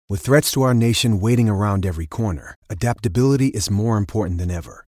With threats to our nation waiting around every corner, adaptability is more important than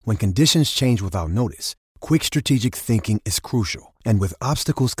ever. When conditions change without notice, quick strategic thinking is crucial. And with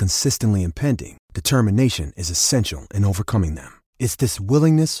obstacles consistently impending, determination is essential in overcoming them. It's this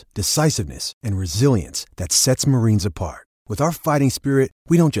willingness, decisiveness, and resilience that sets Marines apart. With our fighting spirit,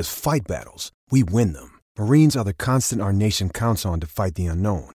 we don't just fight battles, we win them. Marines are the constant our nation counts on to fight the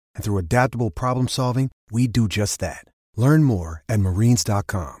unknown. And through adaptable problem solving, we do just that. Learn more at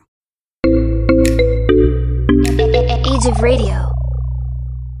marines.com. Age of Radio.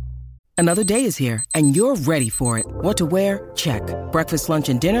 Another day is here, and you're ready for it. What to wear? Check. Breakfast, lunch,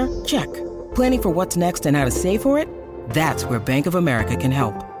 and dinner? Check. Planning for what's next and how to save for it? That's where Bank of America can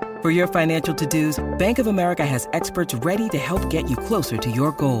help. For your financial to-dos, Bank of America has experts ready to help get you closer to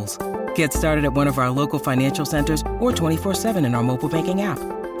your goals. Get started at one of our local financial centers or 24/7 in our mobile banking app.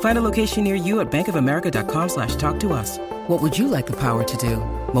 Find a location near you at bankofamerica.com/talktous. What would you like the power to do?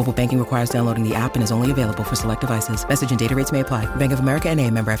 Mobile banking requires downloading the app and is only available for select devices. Message and data rates may apply. Bank of America N.A.,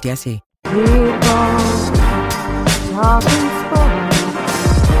 member FDIC.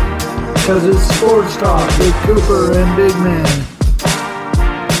 Because it's Sports Talk with Cooper and Big Man.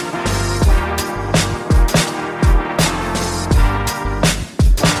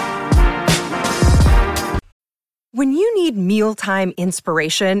 When you need mealtime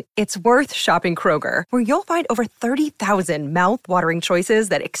inspiration, it's worth shopping Kroger, where you'll find over 30,000 mouth-watering choices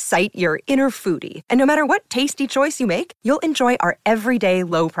that excite your inner foodie. And no matter what tasty choice you make, you'll enjoy our everyday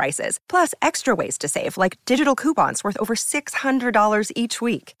low prices, plus extra ways to save, like digital coupons worth over $600 each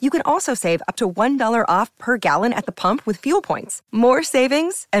week. You can also save up to $1 off per gallon at the pump with fuel points. More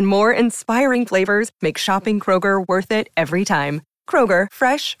savings and more inspiring flavors make shopping Kroger worth it every time. Kroger,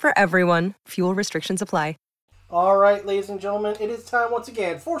 fresh for everyone. Fuel restrictions apply. All right, ladies and gentlemen, it is time once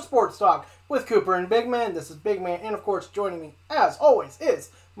again for Sports Talk with Cooper and Big Man. This is Big Man, and of course, joining me, as always, is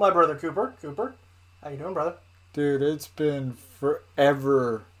my brother Cooper. Cooper, how you doing, brother? Dude, it's been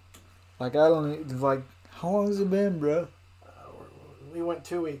forever. Like, how long has it been, bro? We went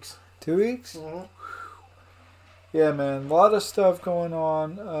 2 weeks. 2 weeks? Mm-hmm. Yeah, man, a lot of stuff going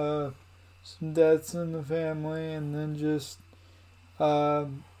on. Some deaths in the family, and then just,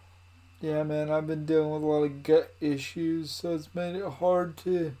 yeah, man, I've been dealing with a lot of gut issues, so it's made it hard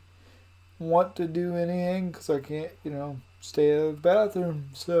to want to do anything because I can't, stay out of the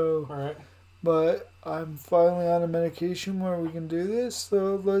bathroom. So, all right. But I'm finally on a medication where we can do this,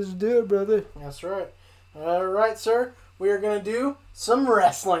 so let's do it, brother. That's right. All right, sir. We are going to do some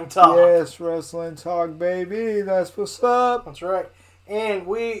wrestling talk. Yes, wrestling talk, baby. That's what's up. That's right. And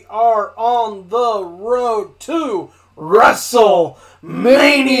we are on the road to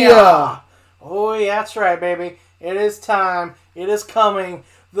WrestleMania! Oh, yeah, that's right, baby. It is time. It is coming.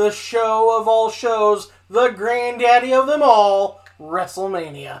 The show of all shows. The granddaddy of them all.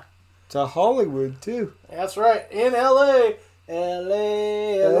 WrestleMania. To Hollywood, too. That's right. In L.A.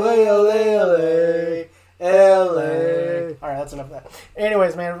 L.A. L.A. L.A. L.A. L.A. All right, that's enough of that.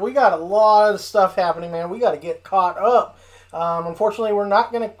 Anyways, man, we got a lot of stuff happening, man. We got to get caught up. Unfortunately, we're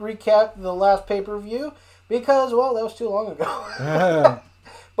not going to recap the last pay-per-view. Because, well, that was too long ago.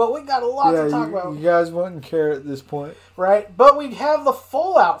 But we got a lot to talk about. You guys wouldn't care at this point. Right? But we have the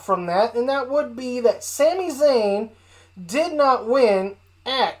fallout from that, and that would be that Sami Zayn did not win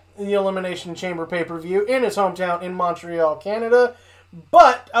at the Elimination Chamber pay-per-view in his hometown in Montreal, Canada.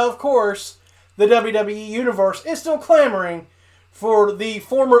 But, of course, the WWE Universe is still clamoring for the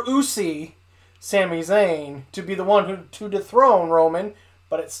former Usi, Sami Zayn, to be the one to dethrone Roman.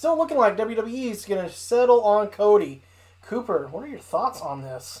 But it's still looking like WWE is going to settle on Cody. Cooper, what are your thoughts on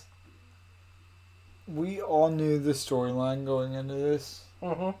this? We all knew the storyline going into this.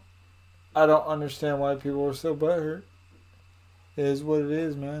 Mm-hmm. I don't understand why people are so butthurt. It is what it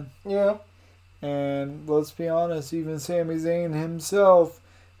is, man. Yeah. And let's be honest, even Sami Zayn himself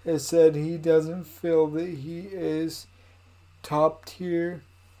has said he doesn't feel that he is top tier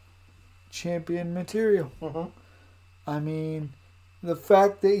champion material. Mm-hmm. I mean, the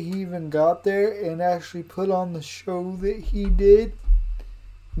fact that he even got there and actually put on the show that he did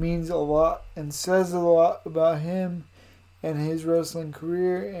means a lot and says a lot about him and his wrestling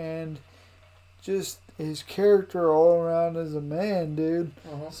career and just his character all around as a man, dude.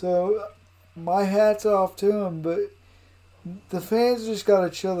 Uh-huh. So, my hat's off to him, but the fans just gotta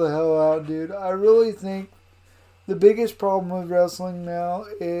chill the hell out, dude. I really think the biggest problem with wrestling now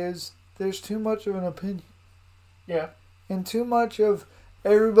is there's too much of an opinion. Yeah. And too much of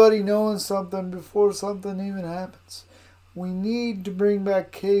everybody knowing something before something even happens. We need to bring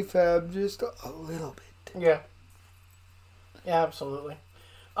back kayfabe just a little bit. Yeah. Yeah, absolutely.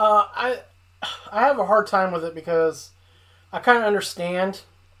 I have a hard time with it because I kind of understand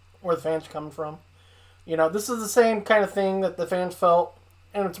where the fans are coming from. You know, this is the same kind of thing that the fans felt,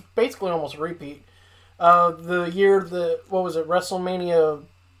 and it's basically almost a repeat. The year WrestleMania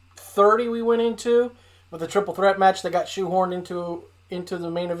 30 we went into with the triple threat match that got shoehorned into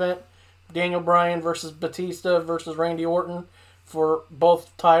the main event. Daniel Bryan versus Batista versus Randy Orton for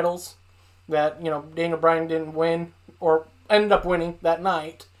both titles. That, you know, Daniel Bryan didn't win or ended up winning that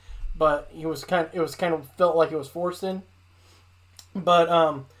night, but it was kind of felt like it was forced in. But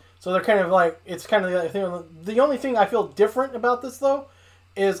so they're kind of like, it's kind of the only thing I feel different about this though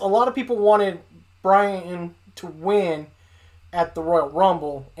is a lot of people wanted Bryan to win at the Royal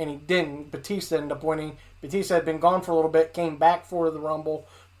Rumble, and he didn't. Batista ended up winning. Batista had been gone for a little bit, came back for the Rumble,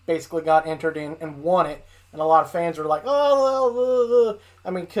 basically got entered in and won it. And a lot of fans were like, oh,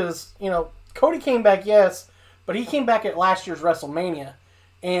 I mean, because, you know, Cody came back, yes, but he came back at last year's WrestleMania.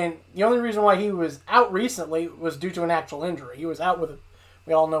 And the only reason why he was out recently was due to an actual injury. He was out with,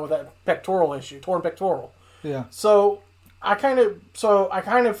 we all know, with that pectoral issue, torn pectoral. Yeah. So I kind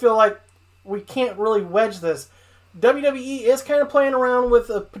of feel like we can't really wedge this. WWE is kind of playing around with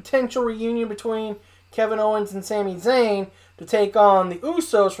a potential reunion between Kevin Owens and Sami Zayn to take on the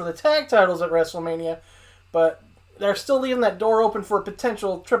Usos for the tag titles at WrestleMania, but they're still leaving that door open for a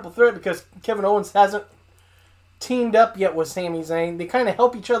potential triple threat because Kevin Owens hasn't teamed up yet with Sami Zayn. They kind of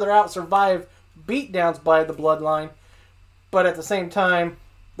help each other out, survive beatdowns by the Bloodline, but at the same time,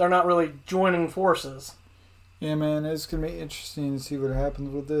 they're not really joining forces. Yeah, man, it's going to be interesting to see what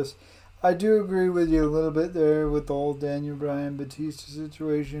happens with this. I do agree with you a little bit there with the whole Daniel Bryan Batista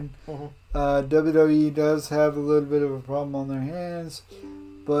situation. Mm-hmm. WWE does have a little bit of a problem on their hands,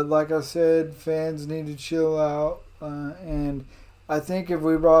 but like I said, fans need to chill out. And I think if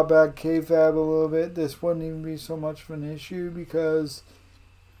we brought back kayfabe a little bit, this wouldn't even be so much of an issue because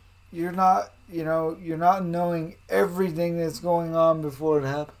you're not knowing everything that's going on before it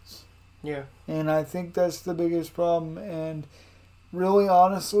happens. Yeah. And I think that's the biggest problem. And really,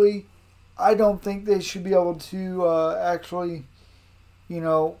 honestly, I don't think they should be able to actually,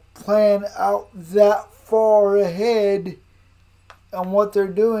 plan out that far ahead on what they're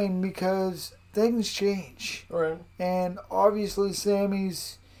doing because things change. Right. And obviously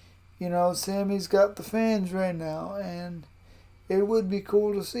Sammy's got the fans right now, and it would be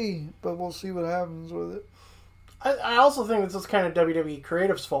cool to see, but we'll see what happens with it. I also think this is kind of WWE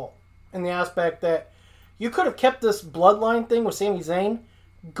Creative's fault in the aspect that you could have kept this Bloodline thing with Sami Zayn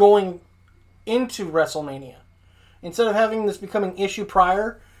going into WrestleMania instead of having this becoming issue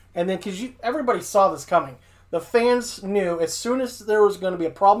prior, and then because everybody saw this coming. The fans knew as soon as there was going to be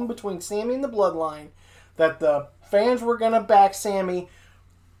a problem between Sami and the Bloodline that the fans were going to back Sami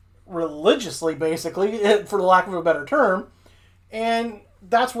religiously, basically, for the lack of a better term, and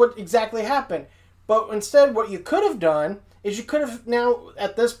that's what exactly happened. But instead, what you could have done is you could have now,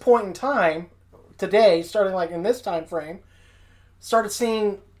 at this point in time, today, starting like in this time frame, started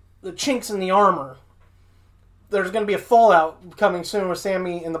seeing the chinks in the armor. There's going to be a fallout coming soon with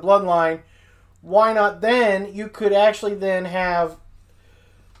Sami and the Bloodline. Why not then? You could actually then have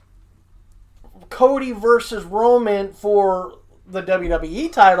Cody versus Roman for the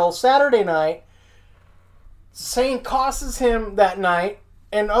WWE title Saturday night. Zayn causes him that night,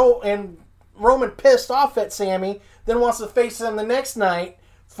 and Roman pissed off at Sami, then wants to face him the next night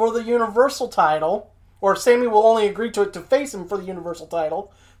for the Universal title, or Sami will only agree to it to face him for the Universal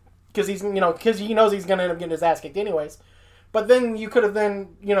title because he knows he's going to end up getting his ass kicked anyways. But then you could have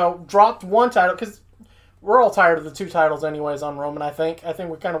then, dropped one title, because we're all tired of the two titles anyways on Roman, I think. I think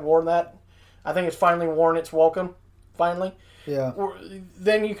we kind of wore that. I think it's finally worn its welcome, finally. Yeah.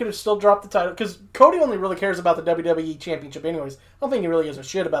 Then you could have still dropped the title, because Cody only really cares about the WWE Championship anyways. I don't think he really gives a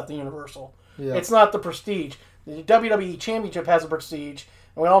shit about the Universal. Yeah. It's not the prestige. The WWE Championship has a prestige,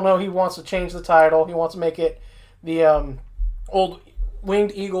 and we all know he wants to change the title. He wants to make it the old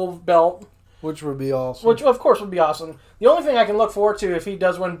Winged Eagle belt. Which would be awesome. Which, of course, would be awesome. The only thing I can look forward to if he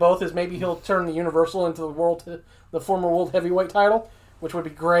does win both is maybe he'll turn the Universal into the former World Heavyweight title, which would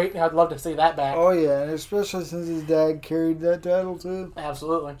be great. I'd love to see that back. Oh, yeah, and especially since his dad carried that title, too.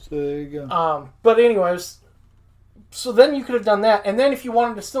 Absolutely. So there you go. But anyways, so then you could have done that. And then if you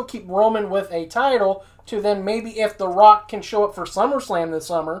wanted to still keep Roman with a title, to then maybe if The Rock can show up for SummerSlam this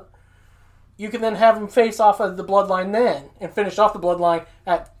summer, you can then have him face off of the Bloodline then, and finish off the Bloodline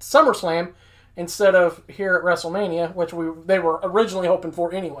at SummerSlam, instead of here at WrestleMania, which they were originally hoping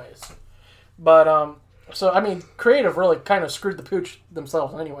for anyways. But, so, I mean, Creative really kind of screwed the pooch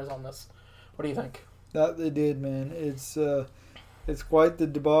themselves anyways on this. What do you think? That they did, man. It's quite the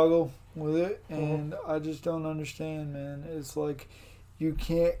debacle with it, and I just don't understand, man. It's like you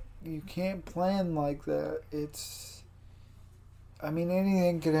can't plan like that. I mean,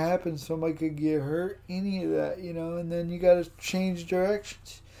 anything could happen. Somebody could get hurt, any of that, and then you got to change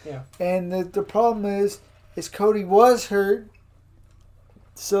directions. Yeah. And the problem is Cody was hurt,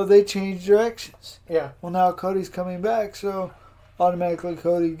 so they changed directions. Yeah. Well, now Cody's coming back, so automatically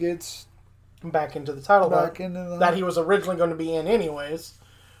Cody gets back into the title that he was originally going to be in anyways,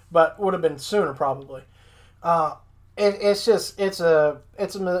 but would have been sooner probably. It's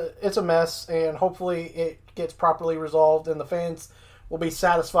a mess, and hopefully it gets properly resolved, and the fans will be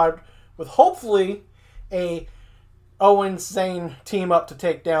satisfied with hopefully a Owens-Zayn team up to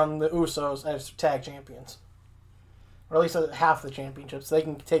take down the Usos as tag champions, or at least half the championships. They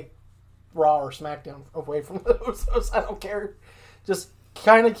can take Raw or SmackDown away from the Usos. I don't care. Just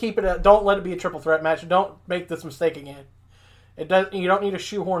kind of keep it. Don't let it be a triple threat match. Don't make this mistake again. You don't need to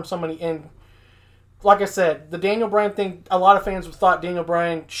shoehorn somebody in. Like I said, the Daniel Bryan thing, a lot of fans thought Daniel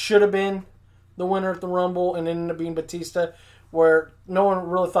Bryan should have been the winner at the Rumble and ended up being Batista, where no one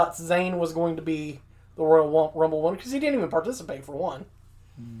really thought Zayn was going to be the Royal Rumble winner because he didn't even participate for one.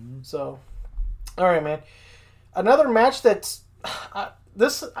 Mm-hmm. So, all right, man. Another match that's... I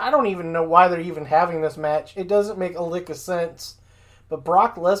don't even know why they're even having this match. It doesn't make a lick of sense. But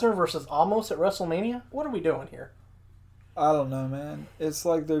Brock Lesnar versus Almost at WrestleMania? What are we doing here? I don't know, man. It's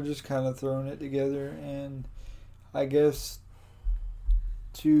like they're just kind of throwing it together, and I guess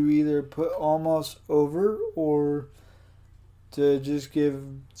to either put Almost over or to just give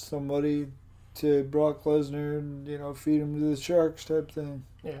somebody to Brock Lesnar and, feed him to the Sharks type thing.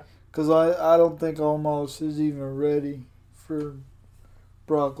 Yeah. Because I don't think Almost is even ready for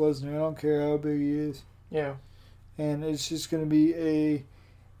Brock Lesnar. I don't care how big he is. Yeah. And it's just going to be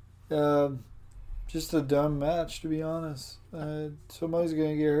just a dumb match, to be honest. Somebody's going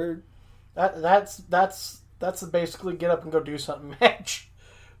to get hurt. That's basically get up and go do something match.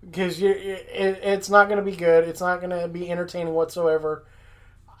 Because it's not going to be good. It's not going to be entertaining whatsoever.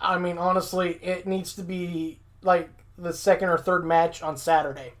 I mean, honestly, it needs to be like the second or third match on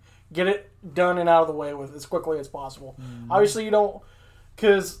Saturday. Get it done and out of the way with as quickly as possible. Mm-hmm. Obviously, you don't...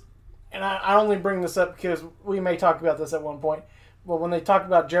 Because... And I only bring this up because we may talk about this at one point. But when they talked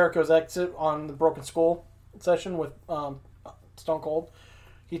about Jericho's exit on the Broken Skull session with Stone Cold,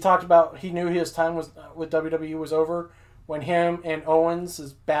 he talked about he knew his time with WWE was over when him and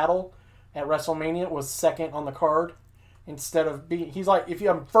Owens' battle at WrestleMania was second on the card instead of being. He's like, if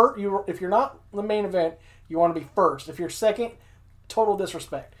you're not the main event, you want to be first. If you're second, total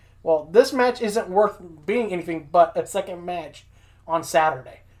disrespect. Well, this match isn't worth being anything but a second match on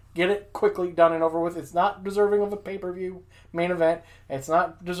Saturday. Get it quickly done and over with. It's not deserving of a pay-per-view main event. It's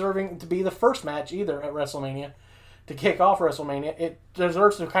not deserving to be the first match either at WrestleMania to kick off WrestleMania. It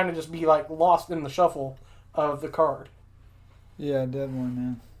deserves to kind of just be like lost in the shuffle of the card. Yeah, definitely,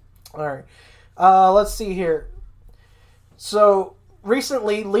 man. All right. Let's see here. So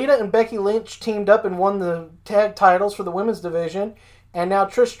recently, Lita and Becky Lynch teamed up and won the tag titles for the women's division. And now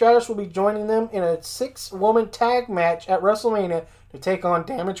Trish Stratus will be joining them in a 6-woman tag match at WrestleMania to take on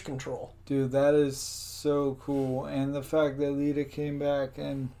Damage Control. Dude, that is so cool. And the fact that Lita came back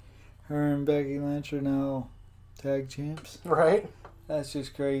and her and Becky Lynch are now tag champs. Right. That's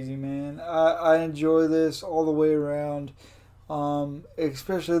just crazy, man. I enjoy this all the way around.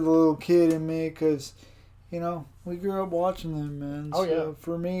 Especially the little kid in me because, we grew up watching them, man. Oh, yeah.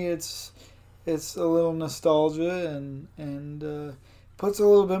 For me, it's a little nostalgia and puts a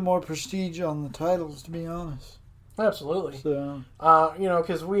little bit more prestige on the titles, to be honest. Absolutely. So,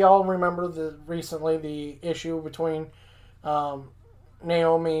 because we all remember recently the issue between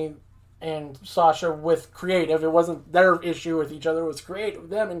Naomi and Sasha with Creative. It wasn't their issue with each other. It was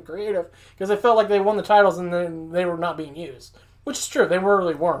them and Creative. Because they felt like they won the titles and then they were not being used. Which is true. They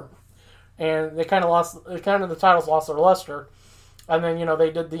really weren't. And they the titles lost their luster. And then,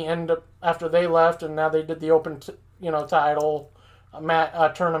 they did the end after they left, and now they did the open, title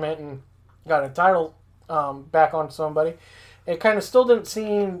tournament and got a title back on somebody. It kind of still didn't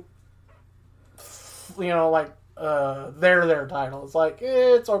seem, like their title. It's like,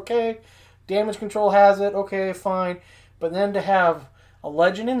 it's okay. Damage Control has it. Okay, fine. But then to have a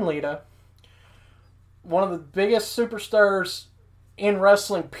legend in Lita, one of the biggest superstars in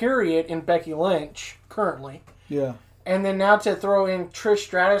wrestling, period, in Becky Lynch, currently. Yeah. And then now to throw in Trish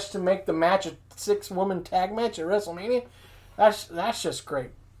Stratus to make the match a 6-woman tag match at WrestleMania, that's just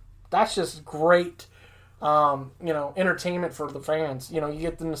great. That's just great, entertainment for the fans. You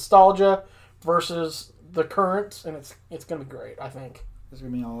get the nostalgia versus the current, and it's going to be great, I think. It's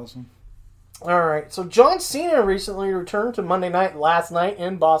going to be awesome. All right. So John Cena recently returned to Monday Night last night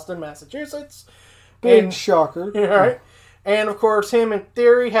in Boston, Massachusetts. Big shocker. All right. And, of course, him and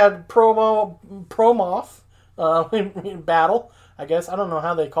Theory had promo in battle I guess. I don't know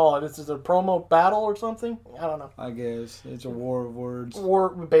how they call it. This is a promo battle or something? I don't know. I guess. It's a war of words.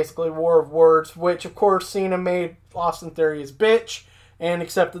 Basically, war of words, which, of course, Cena made Austin Theory his bitch and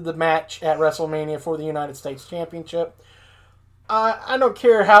accepted the match at WrestleMania for the United States Championship. I don't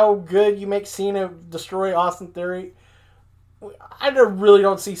care how good you make Cena destroy Austin Theory. I really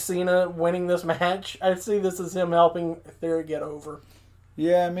don't see Cena winning this match. I see this as him helping Theory get over.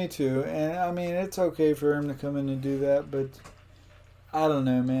 Yeah, me too. And, I mean, it's okay for him to come in and do that, but I don't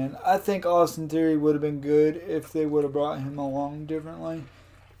know, man. I think Austin Theory would have been good if they would have brought him along differently.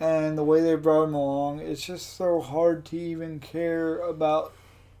 And the way they brought him along, it's just so hard to even care about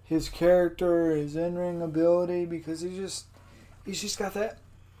his character, his in-ring ability, because he's just got that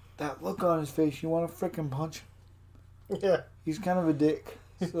look on his face. You want to freaking punch him. Yeah. He's kind of a dick.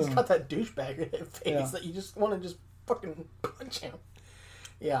 So. He's got that douchebag face that you just want to just fucking punch him.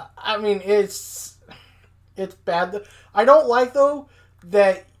 Yeah, I mean, it's bad. I don't like, though,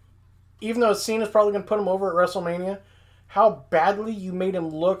 that even though Cena's probably going to put him over at WrestleMania, how badly you made him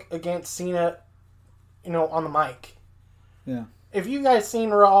look against Cena, on the mic. Yeah. If you guys seen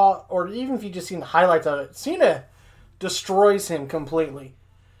Raw, or even if you just seen the highlights of it, Cena destroys him completely.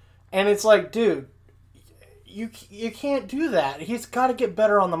 And it's like, dude, you can't do that. He's got to get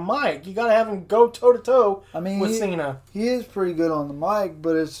better on the mic. You got to have him go toe-to-toe with Cena. He is pretty good on the mic,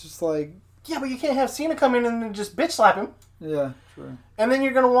 but it's just like... Yeah, but you can't have Cena come in and then just bitch slap him. Yeah, true. And then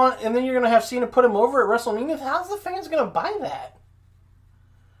you're gonna have Cena put him over at WrestleMania. How's the fans gonna buy that?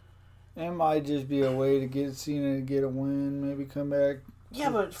 It might just be a way to get Cena to get a win, maybe come back. Yeah,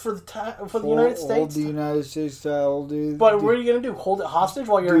 but for the United States, hold the United States title, But what are you gonna do? Hold it hostage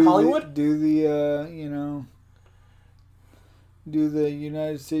while you're in Hollywood? Do the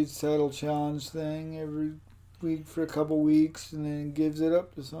United States title challenge thing every week for a couple weeks, and then gives it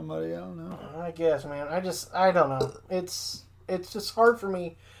up to somebody. I don't know. I guess, man. I don't know. It's just hard for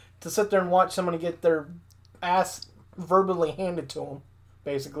me to sit there and watch somebody get their ass verbally handed to them,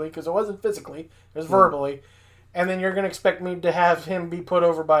 basically, because it wasn't physically, it was verbally, and then you're gonna expect me to have him be put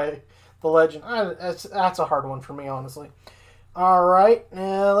over by the legend. That's a hard one for me, honestly. All right,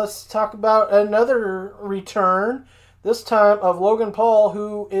 now let's talk about another return. This time of Logan Paul,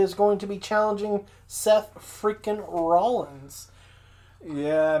 who is going to be challenging Seth freaking Rollins.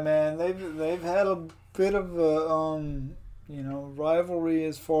 Yeah, man, they've had a bit of a rivalry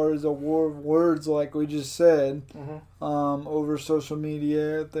as far as a war of words, like we just said, over social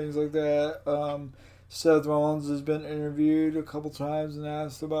media, things like that. Seth Rollins has been interviewed a couple times and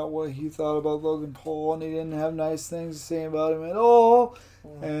asked about what he thought about Logan Paul, and he didn't have nice things to say about him at all.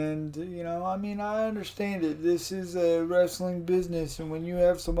 And, I understand it. This is a wrestling business, and when you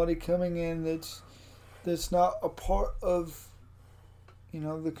have somebody coming in that's not a part of,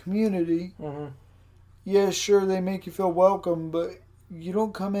 the community, yeah, sure, they make you feel welcome, but you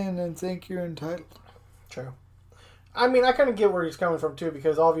don't come in and think you're entitled. True. I mean, I kind of get where he's coming from, too,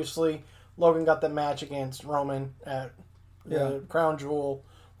 because obviously Logan got the match against Roman at the Crown Jewel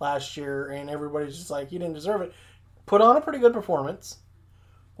last year, and everybody's just like, he didn't deserve it. Put on a pretty good performance.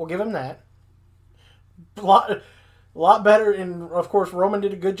 We'll give him that. A lot better, and of course Roman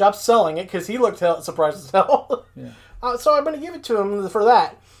did a good job selling it because he looked surprised as hell. Yeah. So I'm going to give it to him for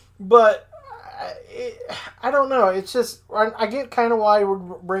that. But I don't know. It's just I get kind of why we're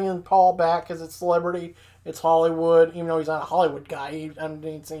bringing Paul back because it's celebrity, it's Hollywood. Even though he's not a Hollywood guy, I'm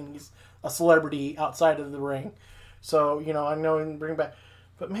not saying he's a celebrity outside of the ring. So I know he can bring back.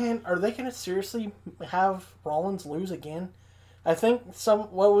 But man, are they going to seriously have Rollins lose again? I think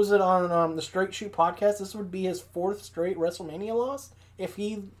what was it on the Straight Shoot podcast? This would be his 4th straight WrestleMania loss if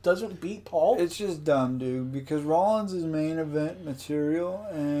he doesn't beat Paul. It's just dumb, dude, because Rollins is main event material,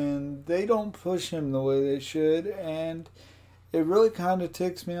 and they don't push him the way they should, and it really kind of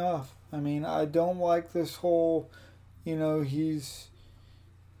ticks me off. I mean, I don't like this whole, he's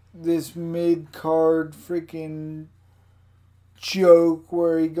this mid-card freaking joke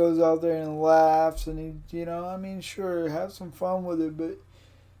where he goes out there and laughs and he, sure, have some fun with it, but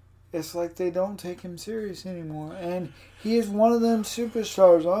it's like they don't take him serious anymore. And he is one of them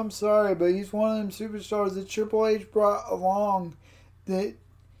superstars. I'm sorry, but he's one of them superstars that Triple H brought along that,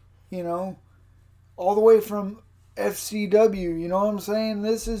 all the way from FCW, you know what I'm saying?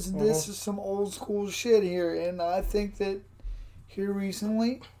 This is some old school shit here, and I think that here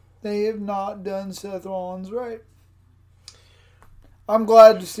recently they have not done Seth Rollins right. I'm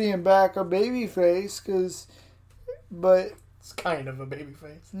glad to see him back a babyface, but it's kind of a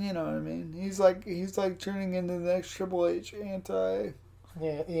babyface. You know what I mean? He's like turning into the next Triple H anti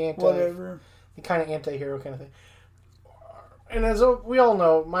whatever. The kind of anti-hero kind of thing. And as we all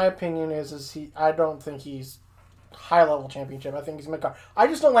know, my opinion is I don't think he's high-level championship. I think he's mid-card. I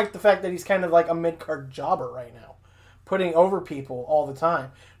just don't like the fact that he's kind of like a mid-card jobber right now, putting over people all the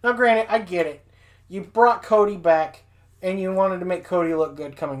time. Now, granted, I get it. You brought Cody back, and you wanted to make Cody look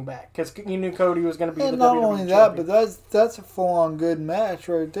good coming back because you knew Cody was going to be the WWE not only that, champion. but that's a full-on good match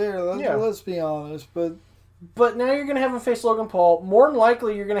right there. Let's be honest. But now you're going to have him face Logan Paul. More than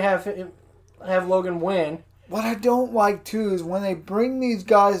likely, you're going to have Logan win. What I don't like, too, is when they bring these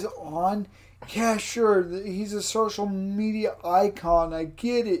guys on, yeah, sure, he's a social media icon. I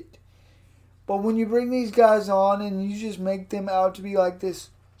get it. But when you bring these guys on and you just make them out to be like this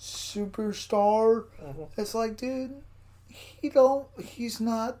superstar, it's like, dude, he's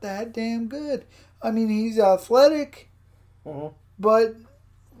not that damn good. I mean, he's athletic, but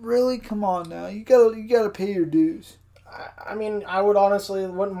really, come on now. You gotta pay your dues. I mean, I would honestly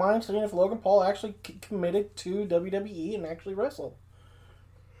wouldn't mind seeing if Logan Paul actually committed to WWE and actually wrestled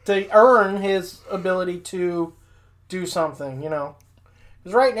to earn his ability to do something, you know.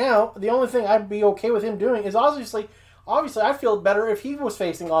 Because right now, the only thing I'd be okay with him doing is obviously I feel better if he was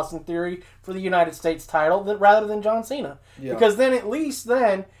facing Austin Theory for the United States title rather than John Cena. Yeah. Because then at least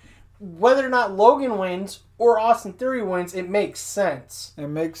whether or not Logan wins or Austin Theory wins, it makes sense. It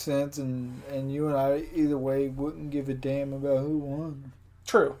makes sense, and you and I, either way, wouldn't give a damn about who won.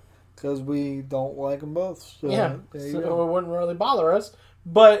 True. Because we don't like them both. So yeah, so it wouldn't really bother us.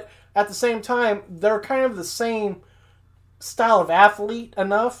 But at the same time, they're kind of the same style of athlete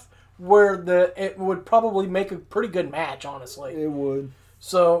enough where it would probably make a pretty good match, honestly. It would.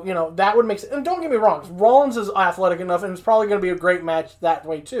 So, you know, that would make sense. And don't get me wrong, Rollins is athletic enough, and it's probably going to be a great match that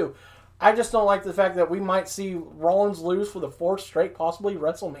way, too. I just don't like the fact that we might see Rollins lose for the 4th straight, possibly,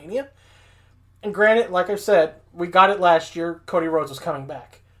 WrestleMania. And granted, like I said, we got it last year. Cody Rhodes was coming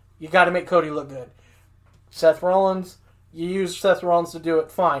back. You got to make Cody look good. Seth Rollins, you use Seth Rollins to do it,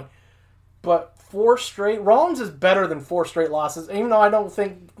 fine. But 4 straight, Rollins is better than 4 straight losses, even though I don't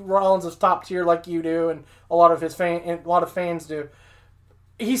think Rollins is top tier like you do and a lot of fans do.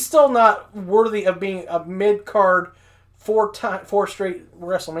 He's still not worthy of being a mid-card 4 straight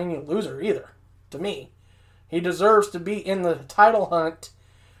WrestleMania loser either, to me. He deserves to be in the title hunt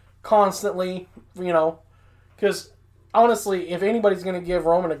constantly, you know, because honestly, if anybody's going to give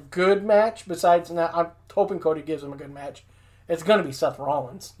Roman a good match, besides that, I'm hoping Cody gives him a good match, it's going to be Seth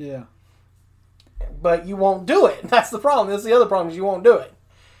Rollins. Yeah. But you won't do it. That's the problem. That's the other problem is you won't do it.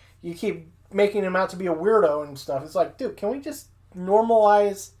 You keep making him out to be a weirdo and stuff. It's like, dude, can we just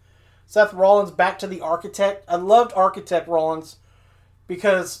normalize Seth Rollins back to the Architect? I loved Architect Rollins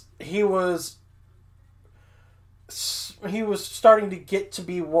because he was starting to get to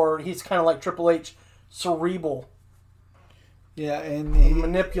be he's kind of like Triple H, cerebral. Yeah, and he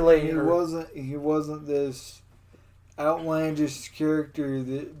manipulator. He wasn't this outlandish character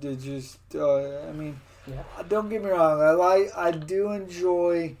that just. I mean, don't get me wrong. I do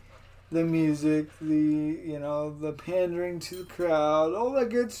enjoy the music, the pandering to the crowd, all that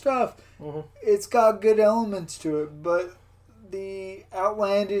good stuff. Mm-hmm. It's got good elements to it, but the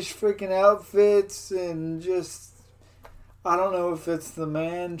outlandish freaking outfits and just, I don't know if it's the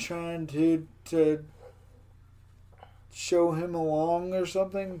man trying to show him along or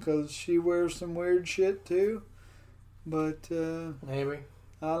something, because she wears some weird shit too. But maybe,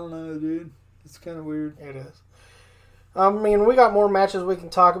 I don't know, dude. It's kind of weird. It is. I mean, we got more matches we can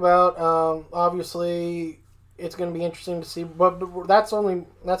talk about. Obviously, it's going to be interesting to see, but that's a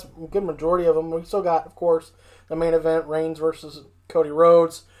good majority of them. We still got, of course, the main event, Reigns versus Cody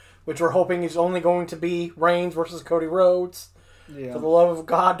Rhodes, which we're hoping is only going to be Reigns versus Cody Rhodes. Yeah. For the love of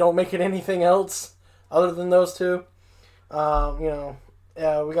God, don't make it anything else other than those two. We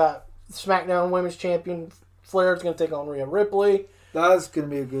got SmackDown Women's Champion Flair's going to take on Rhea Ripley. That's going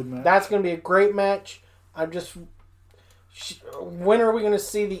to be a good match. That's going to be a great match. When are we going to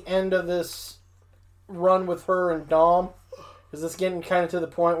see the end of this run with her and Dom? Is this getting kind of to the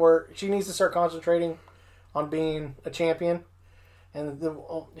point where she needs to start concentrating on being a champion? And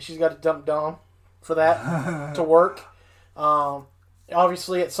she's got to dump Dom for that to work.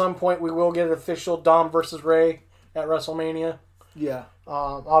 Obviously, at some point, we will get an official Dom versus Ray at WrestleMania. Yeah.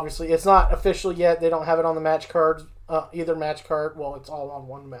 Obviously, it's not official yet. They don't have it on the match cards, either match card. Well, it's all on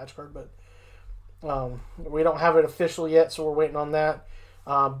one match card, but we don't have it official yet, so we're waiting on that.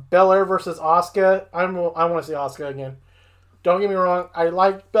 Belair versus Asuka. I want to see Asuka again. Don't get me wrong. I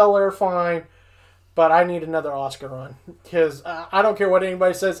like Belair fine, but I need another Asuka run. Because I don't care what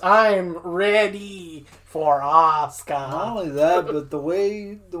anybody says. I'm ready for Asuka. Not only that, but the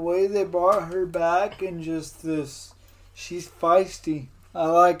way they brought her back and just this, she's feisty. I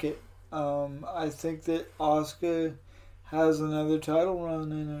like it. I think that Asuka has another title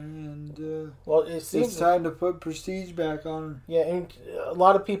run in her, and well, it seems it's time to put prestige back on her. Yeah, and a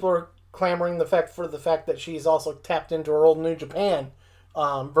lot of people are clamoring the fact that she's also tapped into her old New Japan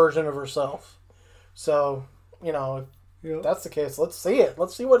version of herself. So, if that's the case, let's see it.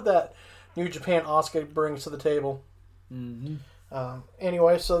 Let's see what that New Japan Asuka brings to the table. Mm-hmm.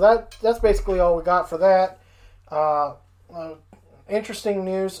 Anyway, so that's basically all we got for that. Interesting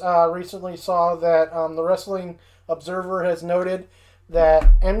news. Recently saw that the Wrestling Observer has noted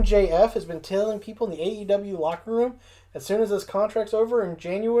that MJF has been telling people in the AEW locker room as soon as his contract's over in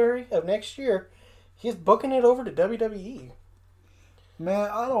January of next year, he's booking it over to WWE. Man,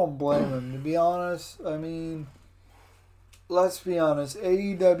 I don't blame him, to be honest. I mean, let's be honest.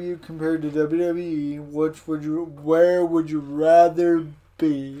 AEW compared to WWE, where would you rather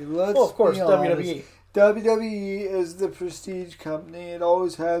be? Well, of course, WWE. WWE is the prestige company. It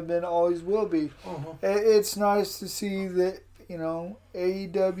always has been, always will be. Uh-huh. It's nice to see that,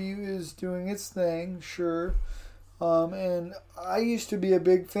 AEW is doing its thing, sure. And I used to be a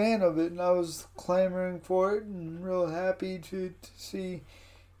big fan of it, and I was clamoring for it and real happy to see,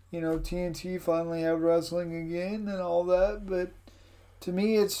 TNT finally have wrestling again and all that. But to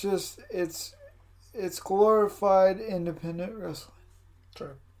me, it's just, it's glorified independent wrestling.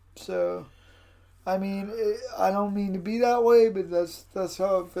 Sure. So, I mean, I don't mean to be that way, but that's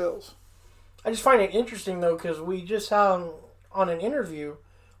how it feels. I just find it interesting, though, because we just had on an interview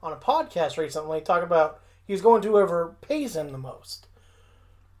on a podcast recently talk about he's going to whoever pays him the most.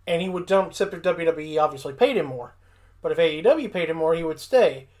 And he would jump ship if WWE obviously paid him more. But if AEW paid him more, he would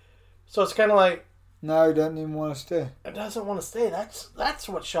stay. So it's kind of like... No, he doesn't even want to stay. It doesn't want to stay. That's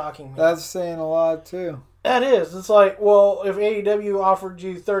what's shocking me. That's saying a lot, too. That is. It's like, well, if AEW offered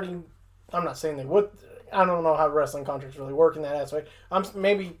you 30... I'm not saying they would. I don't know how wrestling contracts really work in that aspect.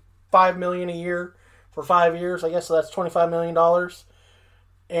 Maybe $5 million a year for 5 years. I guess so that's $25 million.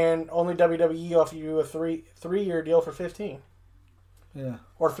 And only WWE offer you a three-year deal for 15. Yeah.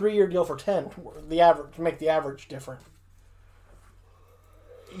 Or 3-year deal for 10. The average, to make the average different.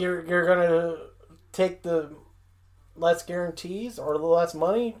 You're gonna take the less guarantees or the less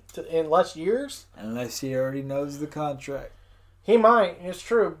money in less years? Unless he already knows the contract. He might. It's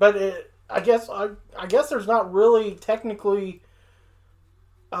true, but I guess there's not really technically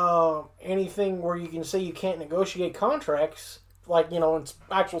anything where you can say you can't negotiate contracts. Like, in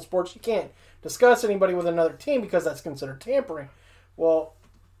actual sports, you can't discuss anybody with another team because that's considered tampering. Well,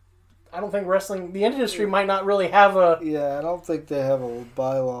 I don't think the industry might not really have a... Yeah, I don't think they have a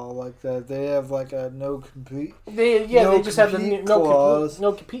bylaw like that. They have like a no compete... They just have the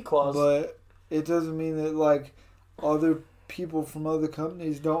no compete clause. But it doesn't mean that like other people from other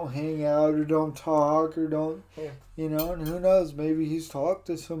companies don't hang out or don't talk or don't... Yeah. And who knows? Maybe he's talked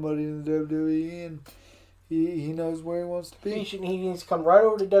to somebody in the WWE and he knows where he wants to be. He needs to come right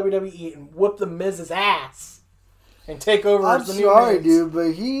over to WWE and whoop the Miz's ass. And take over as the new Miz. I'm sorry, dude,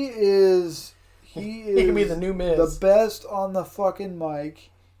 but he can be the new Miz. The best on the fucking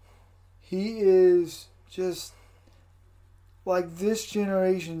mic. He is just like this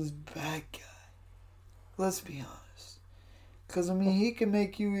generation's bad guy. Let's be honest. Because, he can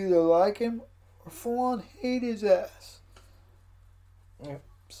make you either like him or full on hate his ass. Yeah.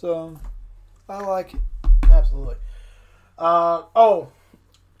 So, I like it. Absolutely.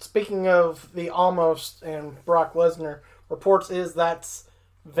 Speaking of the Almost and Brock Lesnar, reports is that's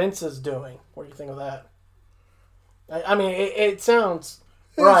Vince's doing. What do you think of that? It sounds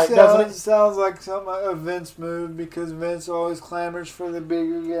right, doesn't it? It sounds like a Vince move because Vince always clamors for the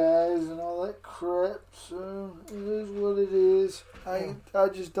bigger guys and all that crap. So it is what it is. I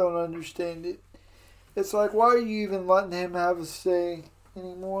just don't understand it. It's like, why are you even letting him have a say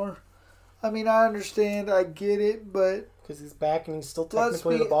anymore? I understand, I get it, but... Because he's back and he's still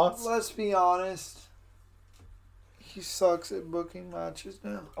technically the boss? Let's be honest. He sucks at booking matches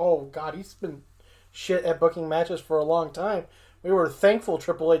now. Oh, God, he's been shit at booking matches for a long time. We were thankful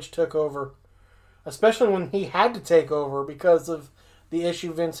Triple H took over. Especially when he had to take over because of the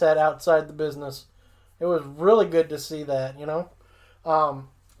issue Vince had outside the business. It was really good to see that,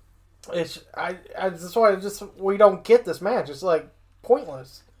 That's why we don't get this match. It's like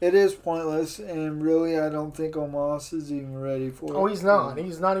pointless. It is pointless, and really, I don't think Omos is even ready for it. Oh, he's not.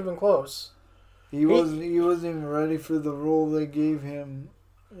 He's not even close. He wasn't even ready for the role they gave him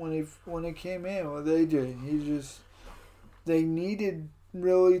when he came in with AJ. They needed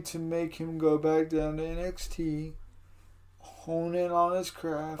really to make him go back down to NXT, hone in on his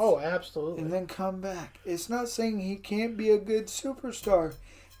craft. Oh, absolutely. And then come back. It's not saying he can't be a good superstar.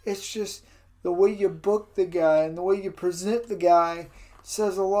 It's just the way you book the guy and the way you present the guy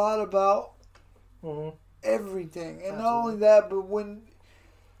says a lot about everything. And not only that, but when,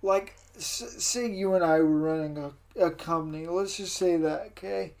 like, say you and I were running a company. Let's just say that,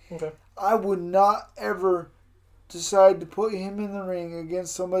 okay? Okay. I would not ever decide to put him in the ring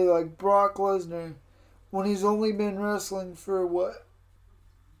against somebody like Brock Lesnar when he's only been wrestling for, what,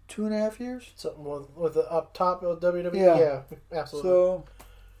 2.5 years? Something with the up top of WWE? Yeah. Absolutely. So,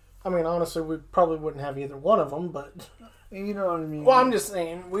 I mean, honestly, we probably wouldn't have either one of them, but... you know what I mean? Well, I'm just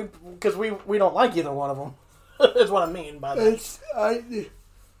saying, because we don't like either one of them. That's what I mean by that.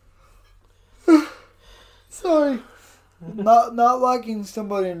 Sorry. Not liking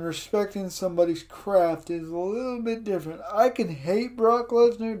somebody and respecting somebody's craft is a little bit different. I can hate Brock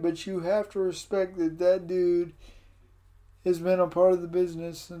Lesnar, but you have to respect that dude has been a part of the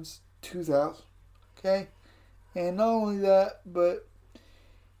business since 2000. Okay? And not only that, but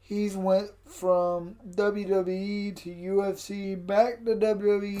he's went from WWE to UFC, back to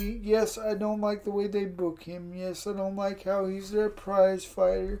WWE. Yes, I don't like the way they book him. Yes, I don't like how he's their prize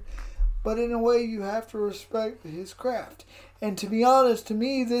fighter. But in a way, you have to respect his craft. And to be honest, to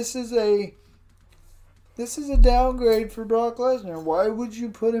me, this is a downgrade for Brock Lesnar. Why would you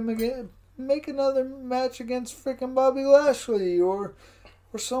put him again? Make another match against frickin' Bobby Lashley or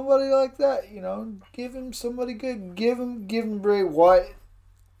somebody like that. You know, give him somebody good. Give him Bray Wyatt.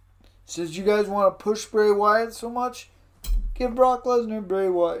 Since you guys want to push Bray Wyatt so much, give Brock Lesnar Bray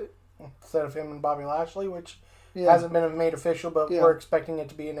Wyatt instead of him and Bobby Lashley, which. Hasn't been made official, but we're expecting it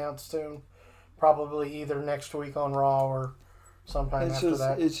to be announced soon. Probably either next week on Raw or sometime after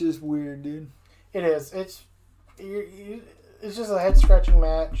that. It's just weird, dude. It is. It's just a head-scratching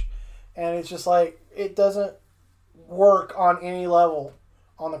match, and it's just like, it doesn't work on any level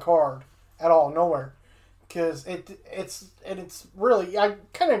on the card at all, nowhere. Because it's really, I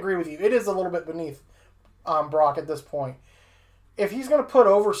kind of agree with you. It is a little bit beneath Brock at this point. If he's going to put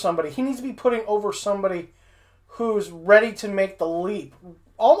over somebody, he needs to be putting over somebody who's ready to make the leap.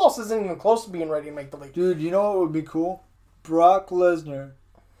 Almost isn't even close to being ready to make the leap. Dude, you know what would be cool? Brock Lesnar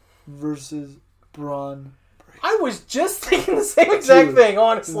versus Braun. I was just thinking the same exact thing,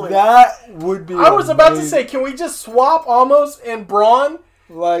 honestly. That would be I was about to say, can we just swap Almost and Braun?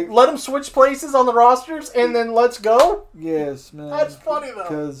 Like, let them switch places on the rosters, and then let's go? Yes, man. That's funny, though.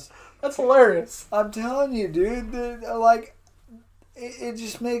 Because that's hilarious. I'm telling you, dude. Like, it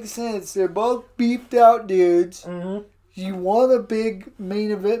just makes sense. They're both beefed out dudes. Mm-hmm. You want a big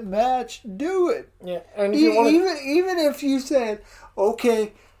main event match? Do it. Yeah, and even if you said,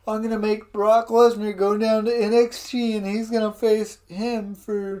 okay, I'm gonna make Brock Lesnar go down to NXT and he's gonna face him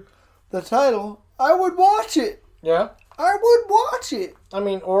for the title, I would watch it. Yeah, I would watch it. I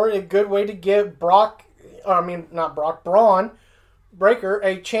mean, or a good way to give Braun Breaker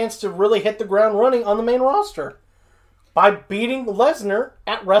a chance to really hit the ground running on the main roster. By beating Lesnar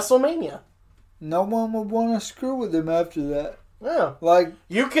at WrestleMania. No one would want to screw with him after that. Yeah. Like,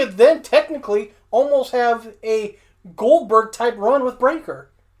 you could then technically almost have a Goldberg-type run with Breaker.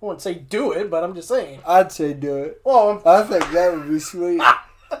 I wouldn't say do it, but I'm just saying. I'd say do it. Well, I think that would be sweet.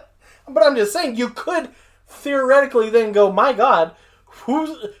 But I'm just saying, you could theoretically then go, my God,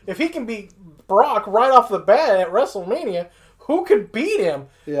 if he can beat Brock right off the bat at WrestleMania, who could beat him?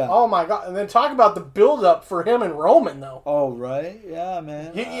 Yeah. Oh, my God. And then talk about the build-up for him and Roman, though. Oh, right? Yeah,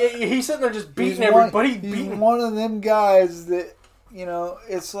 man. He's sitting there just beating everybody. He's one of them guys that, you know,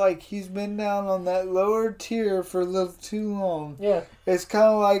 it's like he's been down on that lower tier for a little too long. Yeah. It's kind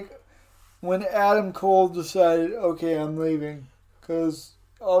of like when Adam Cole decided, okay, I'm leaving. Because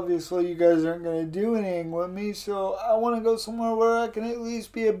obviously you guys aren't going to do anything with me, so I want to go somewhere where I can at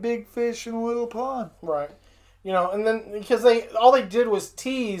least be a big fish in a little pond. Right. You know, and then because all they did was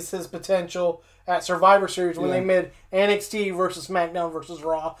tease his potential at Survivor Series when they made NXT versus SmackDown versus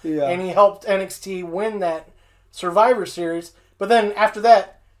Raw, and he helped NXT win that Survivor Series. But then after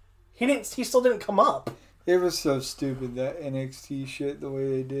that, he still didn't come up. It was so stupid, that NXT shit, the way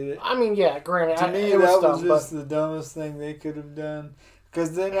they did it. I mean, yeah, granted, to me that was just the dumbest thing they could have done.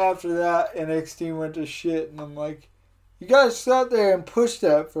 Because then after that, NXT went to shit, and I'm like, you guys sat there and pushed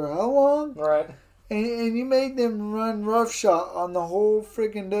that for how long? Right. And you made them run roughshod on the whole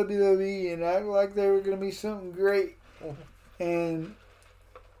freaking WWE and act like they were going to be something great. Mm-hmm. And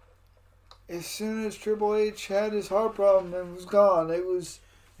as soon as Triple H had his heart problem and was gone, it was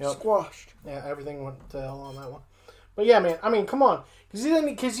squashed. Yeah, everything went to hell on that one. But yeah, man, I mean, come on. Because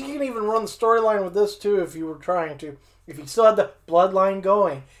you can even run the storyline with this, too, if you were trying to. If you still had the bloodline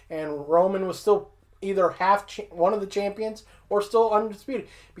going and Roman was still either one of the champions or still undisputed.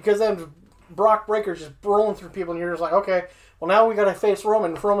 Because then Brock Breaker's just rolling through people, and you're just like, okay, well, now we got to face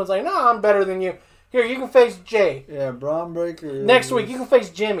Roman. And Roman's like, no, I'm better than you. Here, you can face Jay. Yeah, Braun Breaker. Next week, you can face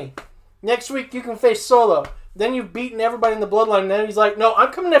Jimmy. Next week you can face Solo. Then you've beaten everybody in the bloodline. And then he's like, no,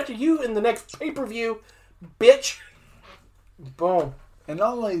 I'm coming after you in the next pay-per-view, bitch. Boom. And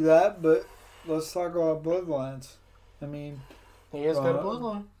not only that, but let's talk about bloodlines. I mean, he has got a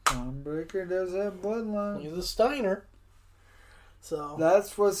bloodline. Braun Breaker does have bloodline. He's a Steiner. So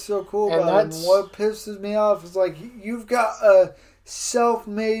that's what's so cool about him. What pisses me off is like you've got a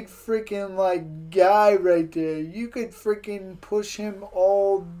self-made freaking like guy right there. You could freaking push him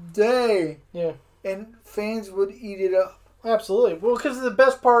all day. Yeah. And fans would eat it up. Absolutely. Well, because the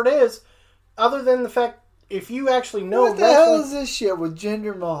best part is, other than the fact, if you actually know what the hell is this shit with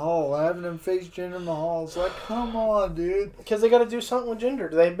Jinder Mahal? Having him face Jinder Mahal. It's like, come on, dude. Because they got to do something with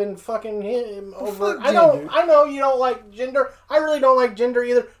Jinder. They've been fucking him over. I know you don't like Jinder. I really don't like Jinder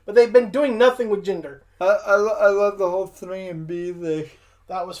either. But they've been doing nothing with Jinder. I love the whole 3B thing.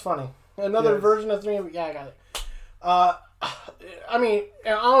 That was funny. Another version of 3B. Yeah, I got it. I mean,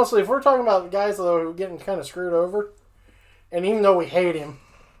 honestly, if we're talking about the guys that are getting kind of screwed over, and even though we hate him,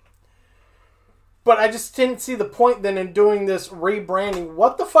 but I just didn't see the point then in doing this rebranding.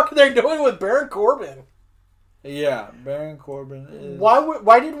 What the fuck are they doing with Baron Corbin? Yeah, Baron Corbin is...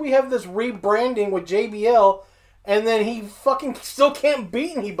 Why did we have this rebranding with JBL, and then he fucking still can't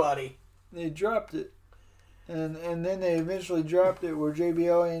beat anybody? They dropped it. And then they eventually dropped it where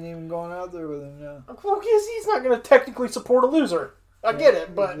JBL ain't even going out there with him now. Well, because he's not going to technically support a loser. I get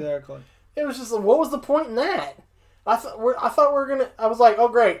it, but exactly. It was just, what was the point in that? I thought we were going to... I was like, oh,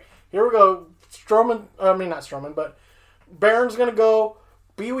 great. Here we go. Not Strowman, but Baron's going to go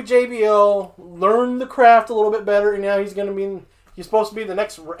be with JBL, learn the craft a little bit better, and now he's supposed to be the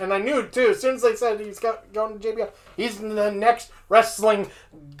next... And I knew it, too. As soon as they said he's going to JBL, he's the next wrestling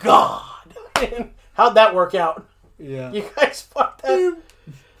god. How'd that work out? Yeah. You guys fucked that.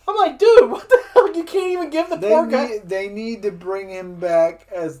 I'm like, dude, what the hell? You can't even give the poor guy... They need to bring him back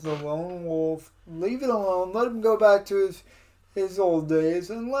as the lone wolf. Leave it alone. Let him go back to his old days.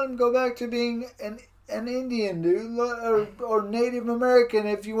 And let him go back to being an Indian, dude. Or Native American,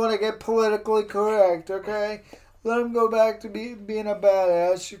 if you want to get politically correct, okay? Let him go back to being a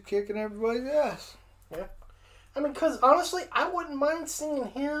badass. You're kicking everybody's ass. Yeah. I mean, because honestly, I wouldn't mind seeing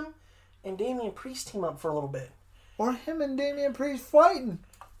him and Damian Priest team up for a little bit. Or him and Damian Priest fighting.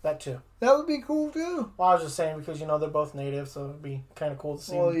 That too. That would be cool too. Well, I was just saying because, they're both native, so it would be kind of cool to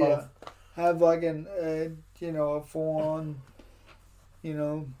see them both. Have like a full-on,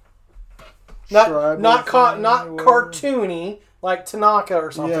 not cartoony like Tanaka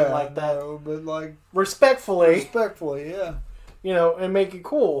or something like that. No, but like respectfully, yeah. And make it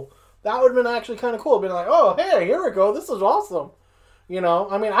cool. That would have been actually kind of cool. Been like, oh, hey, here we go. This is awesome.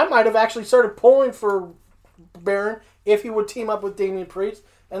 I mean, I might have actually started pulling for Baron if he would team up with Damian Priest,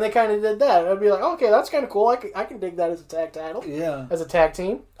 and they kind of did that. I'd be like, okay, that's kind of cool. I can dig that as a tag title. Yeah. As a tag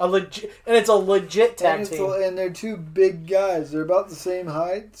team. And it's a legit tag team. And they're two big guys. They're about the same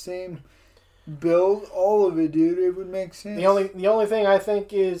height, same build, all of it, dude. It would make sense. The only thing I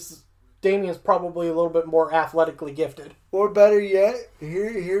think is Damian's probably a little bit more athletically gifted. Or better yet,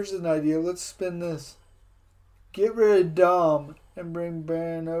 here's an idea. Let's spin this. Get rid of Dom and bring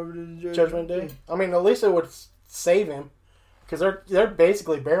Baron over to the Judgment Day. I mean, at least it would save him. Because they're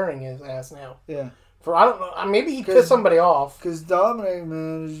basically burying his ass now. Yeah. For, I don't know, maybe he pissed somebody off. Because Dominic,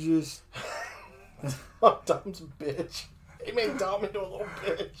 man, is just... Oh, Dom's a bitch. He made Dom into a little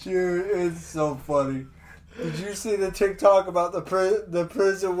bitch. Dude, it's so funny. Did you see the TikTok about the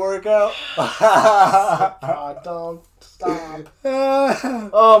prison workout? God, Dom, stop.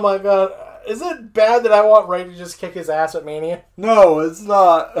 Oh my God. Is it bad that I want Ray to just kick his ass at Mania? No, it's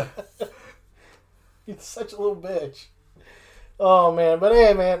not. He's such a little bitch. Oh man, but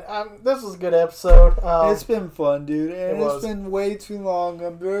hey man, this was a good episode. It's been fun, dude, and it's been way too long.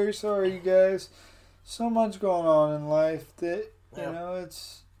 I'm very sorry, you guys. So much going on in life that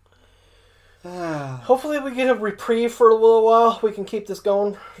it's. Hopefully we get a reprieve for a little while. We can keep this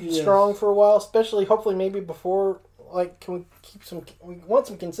going strong for a while, especially hopefully maybe before. Like, can we keep some? We want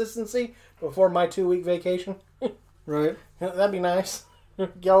some consistency before my 2-week vacation. Right. That'd be nice.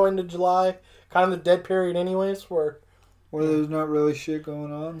 Go into July, kind of the dead period, anyways, where there's not really shit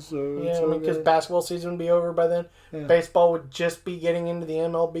going on. So because basketball season would be over by then. Yeah. Baseball would just be getting into the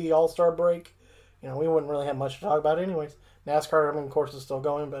MLB All-Star break. We wouldn't really have much to talk about, anyways. NASCAR, of course, is still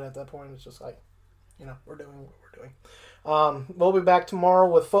going, but at that point, it's just like, we're doing what we're doing. We'll be back tomorrow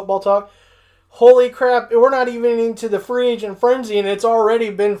with football talk. Holy crap, we're not even into the free agent frenzy, and it's already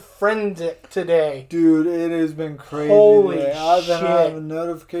been frenzic today. Dude, it has been crazy Holy today. shit. I've been having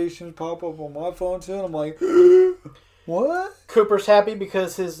notifications pop up on my phone, too, and I'm like... What? Cooper's happy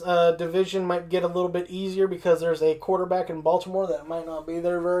because his division might get a little bit easier because there's a quarterback in Baltimore that might not be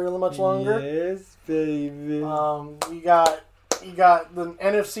there very much longer. Yes, baby. You got the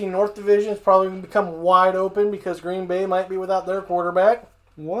NFC North division is probably going to become wide open because Green Bay might be without their quarterback.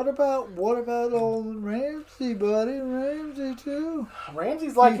 What about old Ramsey, buddy? Ramsey too.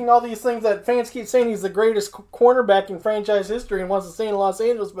 Ramsey's liking all these things that fans keep saying he's the greatest cornerback in franchise history and wants to stay in Los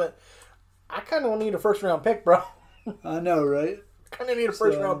Angeles, but I kind of need a first round pick, bro. I know, right? Kind of need a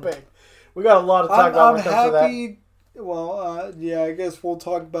first round pick. We got a lot to talk about when it comes to that. Well, yeah, I guess we'll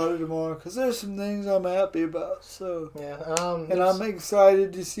talk about it tomorrow because there's some things I'm happy about. So yeah, and I'm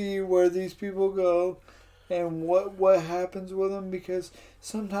excited to see where these people go and what happens with them because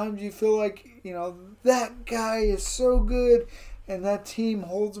sometimes you feel like that guy is so good and that team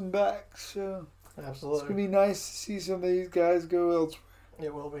holds him back. So absolutely, it's gonna be nice to see some of these guys go elsewhere.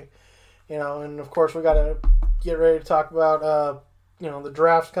 It will be, and of course we got to get ready to talk about the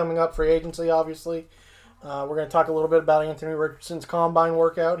draft's coming up, free agency, obviously. We're going to talk a little bit about Anthony Richardson's combine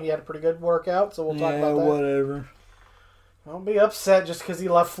workout. He had a pretty good workout, so we'll talk about that. Whatever. Don't be upset just because he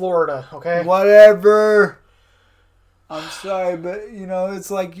left Florida, okay? Whatever. I'm sorry, but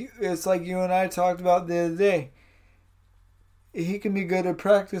it's like you and I talked about the other day. He can be good at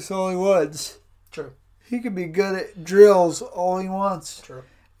practice all he wants. True. He can be good at drills all he wants. True.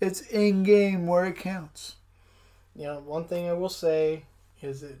 It's in game where it counts. One thing I will say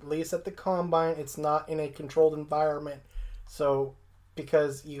is at least at the combine, it's not in a controlled environment. So,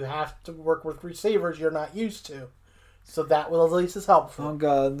 because you have to work with receivers you're not used to. So that will at least is helpful. Oh,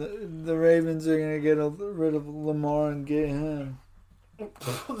 God. The Ravens are going to get rid of Lamar and get him.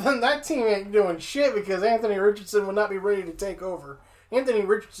 Then that team ain't doing shit because Anthony Richardson will not be ready to take over. Anthony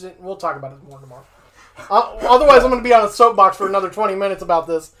Richardson, we'll talk about it more tomorrow. Otherwise, I'm going to be on a soapbox for another 20 minutes about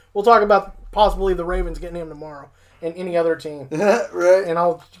this. We'll talk about possibly the Ravens getting him tomorrow and any other team. Right. And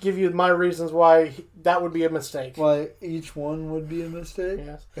I'll give you my reasons why that would be a mistake. Why each one would be a mistake?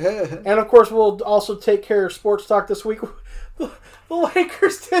 Yes. And, of course, we'll also take care of sports talk this week. The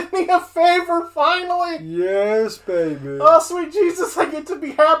Lakers did me a favor, finally. Yes, baby. Oh, sweet Jesus, I get to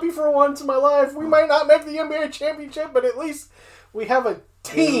be happy for once in my life. We might not make the NBA championship, but at least we have a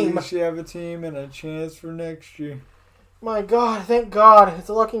team. At least you have a team and a chance for next year. My God, thank God. It's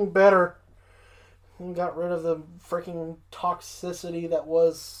looking better. We got rid of the freaking toxicity that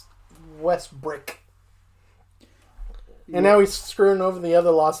was Westbrook. And now he's screwing over the other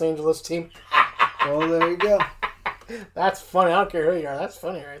Los Angeles team. Well, there you go. That's funny. I don't care who you are. That's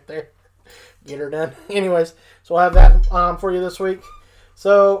funny right there. Get her done. Anyways, so we'll have that for you this week.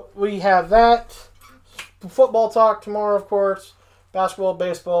 So we have that. Football talk tomorrow, of course. Basketball,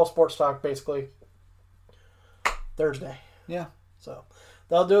 baseball, sports talk, basically. Thursday. Yeah. So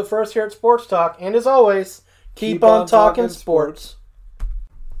that'll do it for us here at Sports Talk. And as always, keep on talking sports.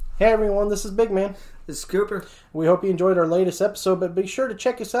 Hey everyone, this is Big Man. This is Cooper. We hope you enjoyed our latest episode, but be sure to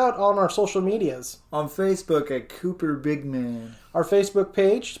check us out on our social medias. On Facebook at Cooper Big Man. Our Facebook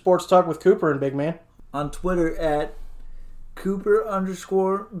page, Sports Talk with Cooper and Big Man. On Twitter at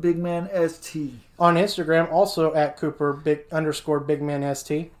Cooper_Big Man ST. On Instagram, also at Cooper_Big Man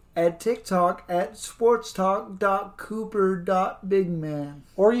ST. At TikTok at sportstalk.cooper.bigman.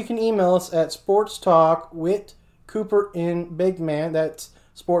 Or you can email us at sportstalk with Cooper in Big Man. That's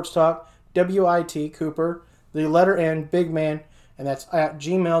sportstalk, WIT Cooper, the letter N, Big Man, and that's at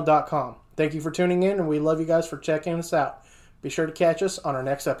gmail.com. Thank you for tuning in, and we love you guys for checking us out. Be sure to catch us on our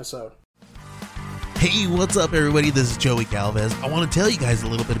next episode. Hey, what's up, everybody? This is Joey Galvez. I want to tell you guys a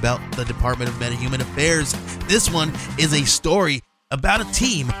little bit about the Department of Meta-Human Affairs. This one is a story about a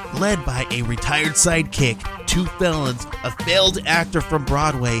team led by a retired sidekick, 2 felons, a failed actor from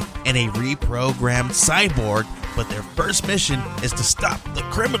Broadway, and a reprogrammed cyborg. But their first mission is to stop the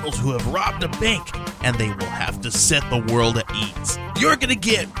criminals who have robbed a bank, and they will have to set the world at ease. You're going to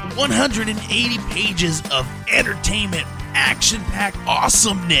get 180 pages of entertainment, action-packed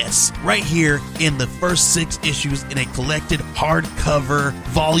awesomeness right here in the first 6 issues in a collected hardcover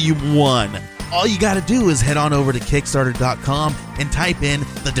Volume 1. All you got to do is head on over to Kickstarter.com and type in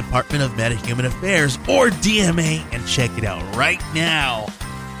the Department of Meta-Human Affairs or DMA and check it out right now.